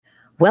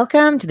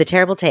Welcome to The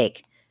Terrible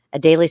Take, a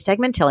daily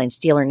segment telling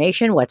Steeler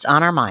Nation what's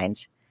on our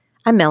minds.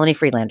 I'm Melanie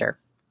Friedlander.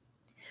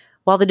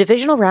 While the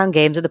divisional round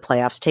games of the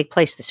playoffs take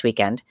place this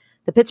weekend,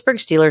 the Pittsburgh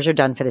Steelers are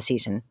done for the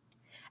season.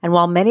 And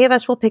while many of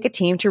us will pick a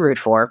team to root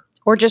for,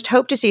 or just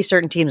hope to see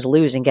certain teams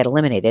lose and get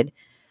eliminated,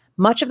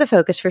 much of the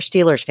focus for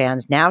Steelers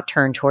fans now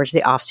turn towards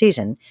the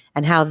offseason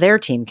and how their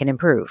team can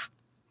improve.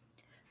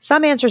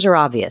 Some answers are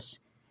obvious.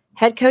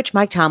 Head coach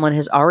Mike Tomlin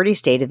has already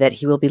stated that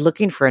he will be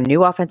looking for a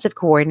new offensive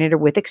coordinator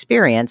with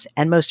experience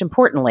and, most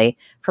importantly,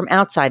 from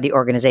outside the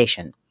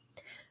organization.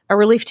 A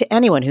relief to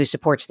anyone who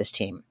supports this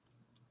team.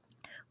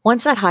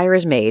 Once that hire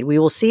is made, we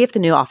will see if the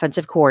new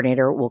offensive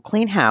coordinator will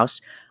clean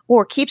house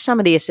or keep some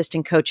of the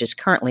assistant coaches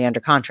currently under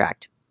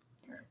contract.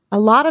 A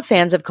lot of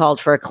fans have called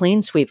for a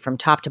clean sweep from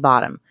top to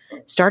bottom,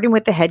 starting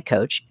with the head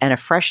coach and a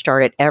fresh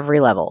start at every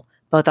level,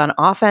 both on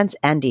offense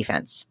and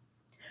defense.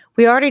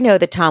 We already know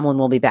that Tomlin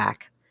will be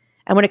back.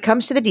 And when it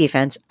comes to the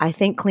defense, I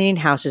think cleaning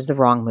house is the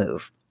wrong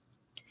move.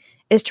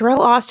 Is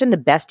Terrell Austin the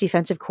best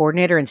defensive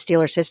coordinator in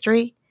Steelers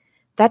history?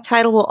 That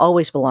title will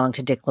always belong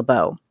to Dick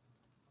LeBeau.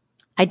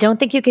 I don't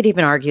think you could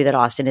even argue that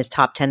Austin is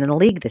top 10 in the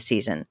league this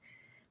season.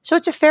 So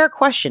it's a fair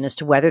question as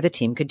to whether the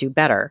team could do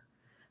better.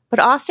 But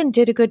Austin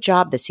did a good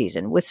job this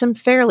season with some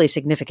fairly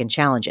significant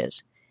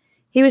challenges.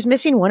 He was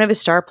missing one of his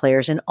star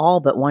players in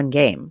all but one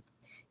game.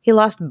 He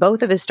lost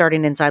both of his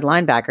starting inside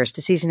linebackers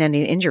to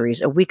season-ending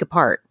injuries a week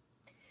apart.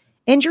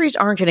 Injuries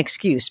aren't an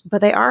excuse,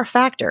 but they are a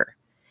factor.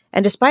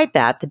 And despite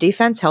that, the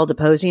defense held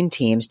opposing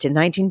teams to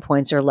 19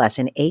 points or less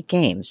in 8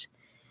 games,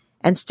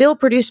 and still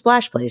produced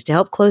splash plays to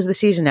help close the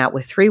season out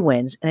with 3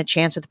 wins and a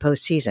chance at the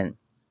postseason.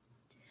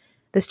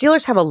 The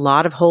Steelers have a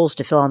lot of holes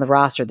to fill on the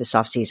roster this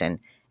offseason,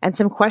 and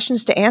some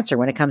questions to answer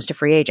when it comes to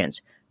free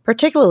agents,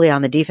 particularly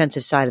on the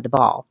defensive side of the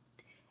ball.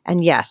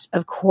 And yes,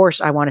 of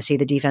course I want to see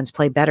the defense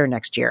play better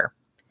next year.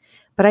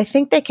 But I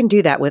think they can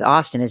do that with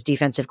Austin as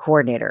defensive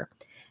coordinator.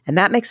 And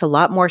that makes a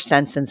lot more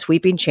sense than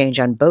sweeping change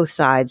on both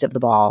sides of the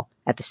ball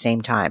at the same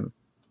time.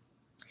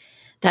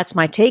 That's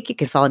my take. You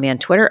can follow me on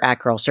Twitter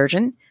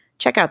 @GirlSurgeon.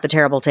 Check out The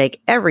Terrible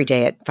Take every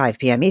day at 5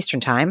 p.m. Eastern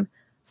Time.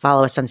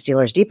 Follow us on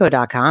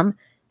SteelersDepot.com.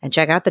 And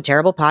check out The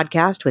Terrible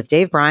Podcast with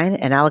Dave Bryan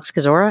and Alex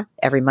Kozora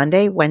every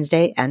Monday,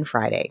 Wednesday, and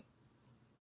Friday.